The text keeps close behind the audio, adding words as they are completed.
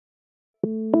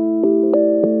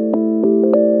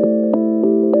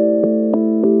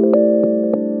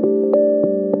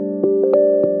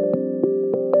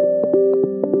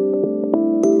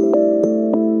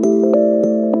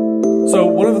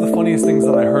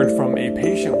heard from a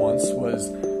patient once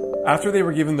was after they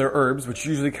were given their herbs, which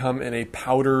usually come in a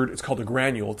powdered, it's called a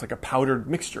granule, it's like a powdered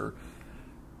mixture.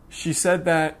 She said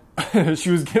that she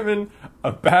was given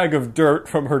a bag of dirt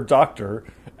from her doctor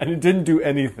and it didn't do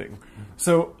anything.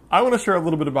 So I want to share a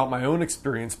little bit about my own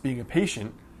experience being a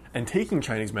patient and taking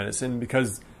Chinese medicine,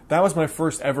 because that was my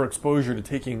first ever exposure to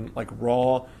taking like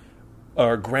raw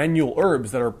or granule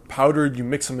herbs that are powdered, you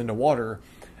mix them into water.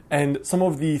 And some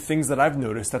of the things that I've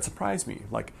noticed that surprised me,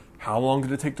 like how long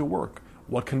did it take to work?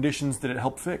 What conditions did it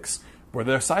help fix? Were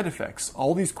there side effects?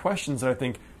 All these questions that I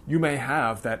think you may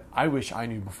have that I wish I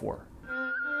knew before.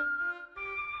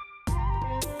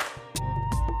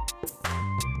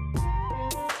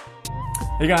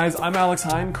 Hey guys, I'm Alex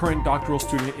Heyne, current doctoral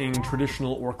student in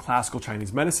traditional or classical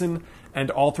Chinese medicine and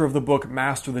author of the book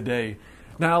Master the Day.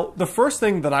 Now, the first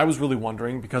thing that I was really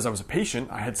wondering, because I was a patient,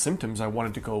 I had symptoms I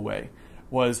wanted to go away,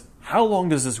 was how long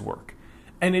does this work?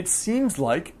 And it seems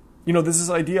like, there's this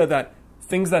idea that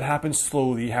things that happen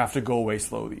slowly have to go away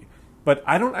slowly. But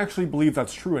I don't actually believe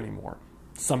that's true anymore.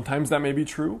 Sometimes that may be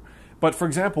true. But for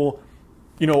example,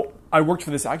 I worked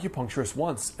for this acupuncturist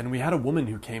once, and we had a woman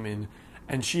who came in,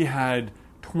 and she had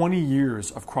 20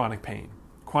 years of chronic pain.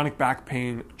 Chronic back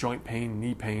pain, joint pain,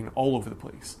 knee pain, all over the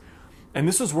place. And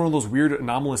this was one of those weird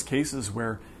anomalous cases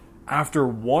where after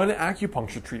one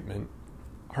acupuncture treatment,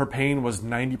 her pain was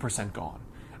 90% gone.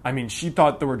 I mean, she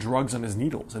thought there were drugs on his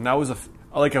needles. And that was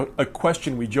a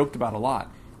question we joked about a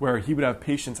lot, where he would have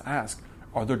patients ask,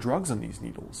 are there drugs on these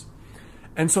needles?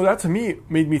 And so that to me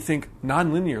made me think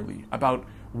non-linearly about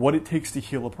what it takes to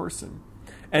heal a person.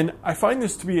 And I find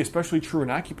this to be especially true in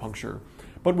acupuncture.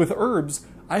 But with herbs,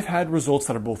 I've had results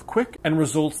that are both quick and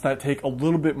results that take a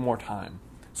little bit more time.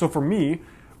 So for me,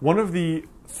 one of the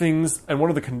things and one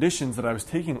of the conditions that I was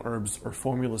taking herbs or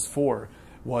formulas for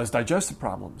was digestive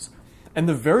problems. And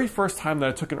the very first time that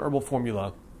I took an herbal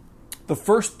formula, the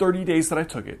first 30 days that I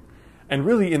took it, and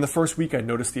really in the first week I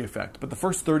noticed the effect, but the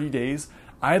first 30 days,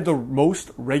 I had the most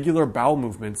regular bowel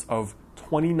movements of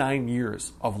 29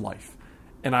 years of life.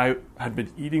 And I had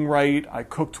been eating right, I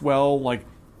cooked well,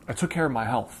 I took care of my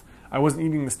health. I wasn't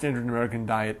eating the standard American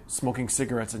diet, smoking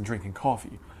cigarettes and drinking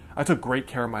coffee. I took great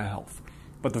care of my health.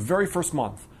 But the very first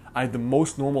month, I had the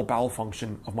most normal bowel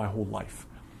function of my whole life.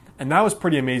 And that was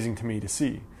pretty amazing to me to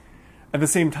see. At the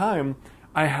same time,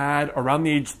 I had, around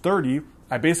the age 30,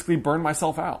 I basically burned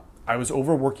myself out. I was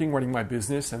overworking running my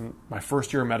business and my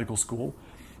first year of medical school,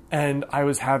 and I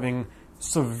was having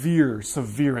severe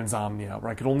insomnia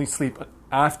where I could only sleep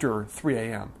after 3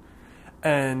 a.m.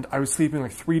 And I was sleeping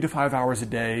like 3 to 5 hours a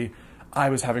day. I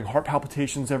was having heart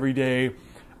palpitations every day.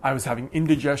 I was having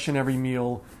indigestion every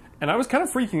meal. And I was kind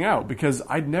of freaking out because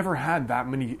I'd never had that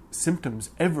many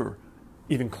symptoms ever,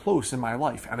 even close in my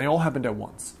life. And they all happened at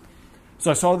once. So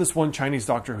I saw this one Chinese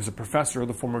doctor who's a professor,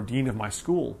 the former dean of my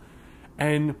school.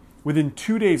 And within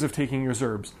 2 days of taking his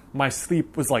herbs, my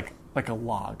sleep was like a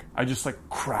log. I just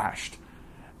crashed.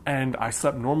 And I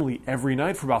slept normally every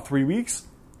night for about 3 weeks.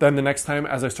 Then the next time,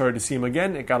 as I started to see him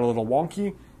again, it got a little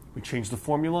wonky. We changed the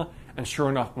formula, and sure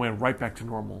enough, went right back to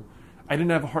normal. I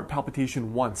didn't have a heart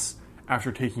palpitation once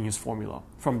after taking his formula.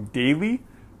 From daily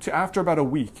to after about a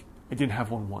week, I didn't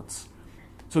have one once.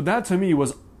 So that to me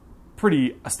was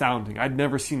pretty astounding. I'd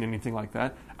never seen anything like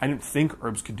that. I didn't think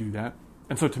herbs could do that.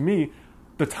 And so to me,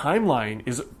 the timeline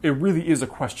really is a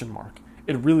question mark.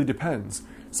 It really depends.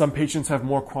 Some patients have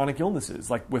more chronic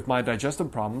illnesses. Like with my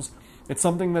digestive problems, it's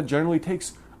something that generally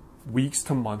takes weeks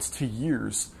to months to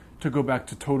years to go back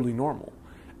to totally normal.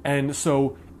 And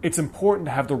so it's important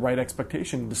to have the right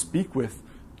expectation to speak with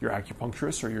your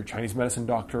acupuncturist or your Chinese medicine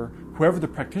doctor, whoever the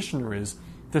practitioner is,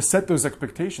 to set those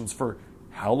expectations for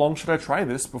how long should I try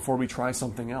this before we try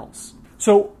something else.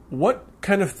 So what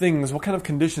kind of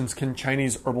conditions can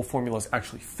Chinese herbal formulas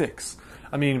actually fix?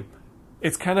 I mean,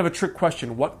 it's kind of a trick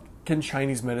question. What can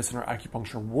Chinese medicine or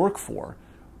acupuncture work for?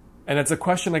 And it's a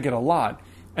question I get a lot.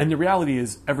 And the reality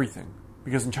is everything.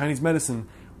 Because in Chinese medicine,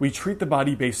 we treat the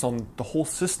body based on the whole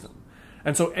system.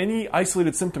 And so any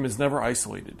isolated symptom is never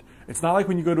isolated. It's not like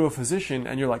when you go to a physician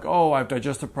and you're like, oh, I have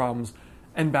digestive problems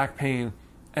and back pain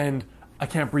and I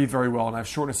can't breathe very well and I have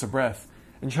shortness of breath.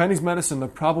 In Chinese medicine, they're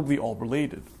probably all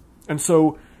related. And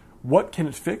so what can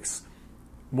it fix?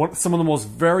 Some of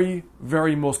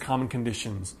the most common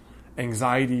conditions: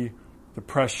 anxiety,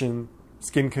 depression,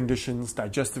 skin conditions,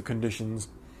 digestive conditions,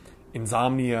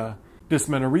 insomnia,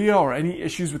 dysmenorrhea, or any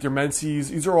issues with your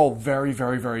menses. These are all very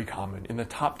common in the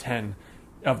top 10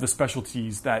 of the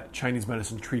specialties that Chinese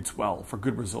medicine treats well for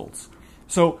good results.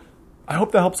 So I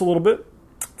hope that helps a little bit.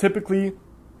 Typically,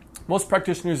 most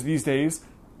practitioners these days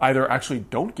either actually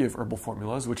don't give herbal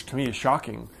formulas, which to me is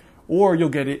shocking, or you'll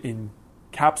get it in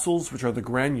capsules, which are the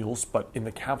granules, but in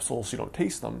the capsules so you don't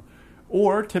taste them.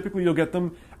 Or typically you'll get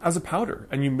them as a powder,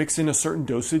 and you mix in a certain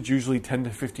dosage, usually 10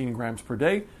 to 15 grams per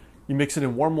day. You mix it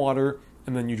in warm water,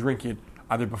 and then you drink it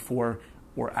either before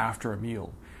or after a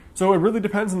meal. So it really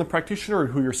depends on the practitioner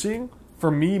and who you're seeing. For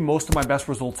me, most of my best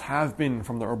results have been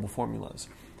from the herbal formulas.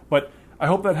 But I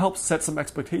hope that helps set some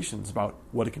expectations about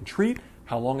what it can treat,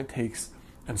 how long it takes,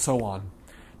 and so on.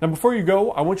 Now, before you go,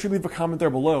 I want you to leave a comment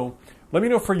there below. Let me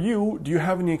know, for you, do you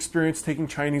have any experience taking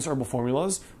Chinese herbal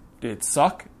formulas? Did it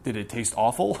suck? Did it taste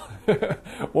awful?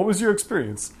 What was your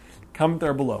experience? Comment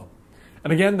there below.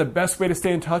 And again, the best way to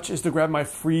stay in touch is to grab my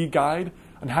free guide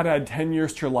on how to add 10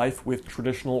 years to your life with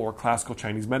traditional or classical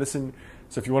Chinese medicine.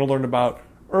 So if you want to learn about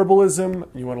herbalism,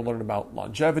 you want to learn about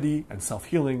longevity and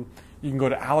self-healing, you can go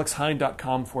to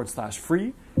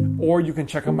alexheyne.com/free, or you can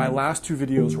check out my last 2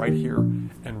 videos right here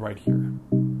and right here.